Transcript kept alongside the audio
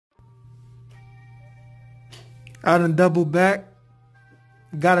I done double back.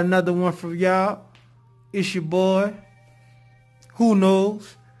 Got another one for y'all. It's your boy. Who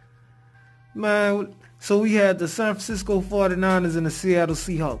knows? Man, so we had the San Francisco 49ers and the Seattle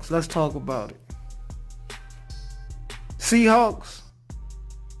Seahawks. Let's talk about it. Seahawks,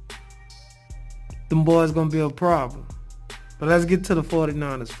 them boys gonna be a problem. But let's get to the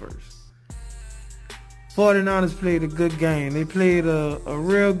 49ers first. 49ers played a good game. They played a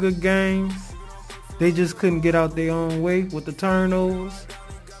real good game. They just couldn't get out their own way with the turnovers.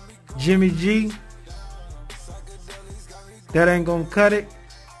 Jimmy G, that ain't gonna cut it.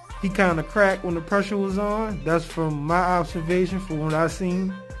 He kind of cracked when the pressure was on. That's from my observation, from what I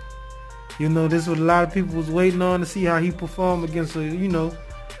seen. You know, this is what a lot of people was waiting on to see how he performed against an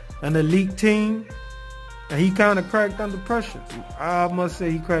elite team. And he kind of cracked under pressure. I must say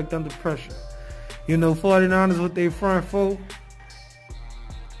he cracked under pressure. 49ers with their front four,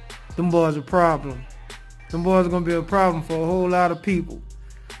 them boys a problem. Them boys are going to be a problem for a whole lot of people.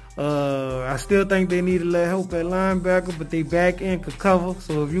 I still think they need a little help at linebacker, but they back end could cover.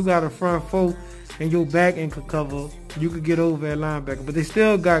 So if you got a front four and your back end could cover, you could get over at linebacker. But they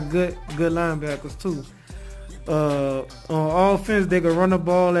still got good linebackers too. On offense, they can run the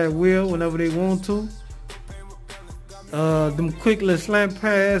ball at will whenever they want to. Them quick little slant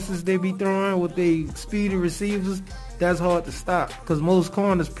passes they be throwing with they speedy receivers, that's hard to stop because most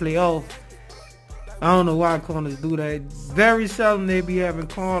corners play off. I don't know why corners do that. Very seldom they be having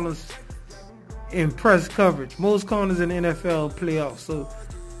corners in press coverage. Most corners in the NFL play off, so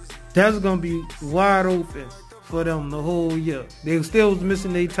that's going to be wide open for them the whole year. They still was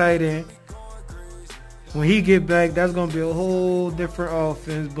missing their tight end. When he get back, that's going to be a whole different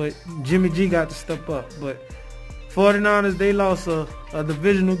offense, but Jimmy G got to step up. But 49ers, they lost a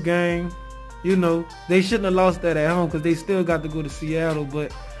divisional game. They shouldn't have lost that at home because they still got to go to Seattle,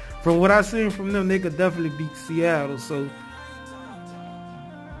 but from what I seen from them, they could definitely beat Seattle. So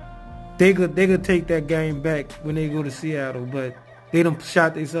they could take that game back when they go to Seattle. But they done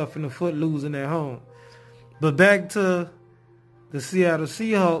shot themselves in the foot losing at home. But back to the Seattle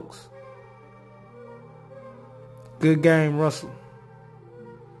Seahawks. Good game, Russell.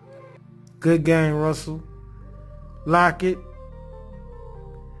 Good game, Russell. Lock it.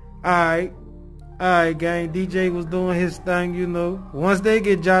 Alright, gang. DJ was doing his thing, Once they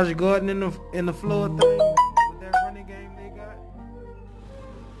get Josh Gordon in the floor thing with that running game they got,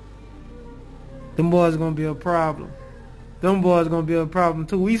 them boys gonna be a problem. Them boys gonna be a problem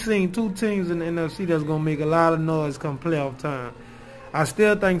too. We seen two teams in the NFC that's gonna make a lot of noise come playoff time. I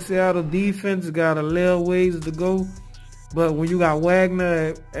still think Seattle defense got a little ways to go, but when you got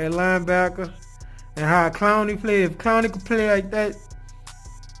Wagner at linebacker and how Clowney play, if Clowney could play like that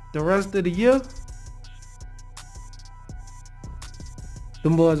the rest of the year,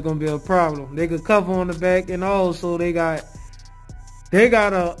 them boys gonna be a problem. They could cover on the back, and also they got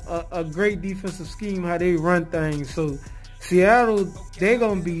a great defensive scheme how they run things. So Seattle, they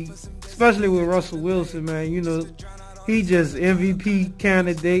gonna be, especially with Russell Wilson, man. He just MVP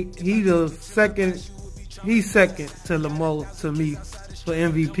candidate. He's second to Lamar to me for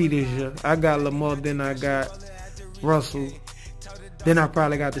MVP this year. I got Lamar, then I got Russell. Then I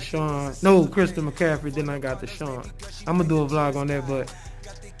probably got Deshaun. No, Christian McCaffrey. Then I got Deshaun. I'm going to do a vlog on that, but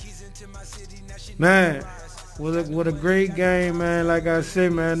man, what a great game, man. Like I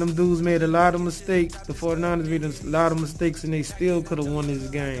said, man, them dudes made a lot of mistakes. The 49ers made a lot of mistakes, and they still could have won this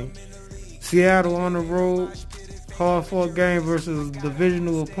game. Seattle on the road, hard-fought game versus a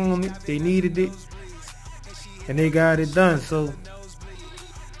divisional opponent. They needed it, and they got it done. So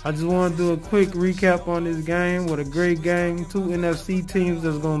I just want to do a quick recap on this game. What a great game. Two NFC teams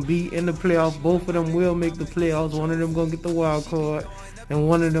that's going to be in the playoffs. Both of them will make the playoffs. One of them going to get the wild card, and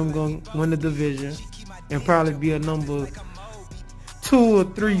one of them going to win the division and probably be a number 2 or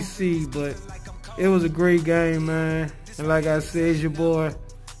 3 seed. But it was a great game, man. And like I said, it's your boy.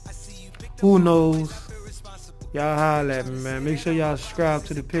 Who knows? Y'all holler at me, man. Make sure y'all subscribe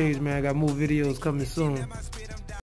to the page, man. I got more videos coming soon.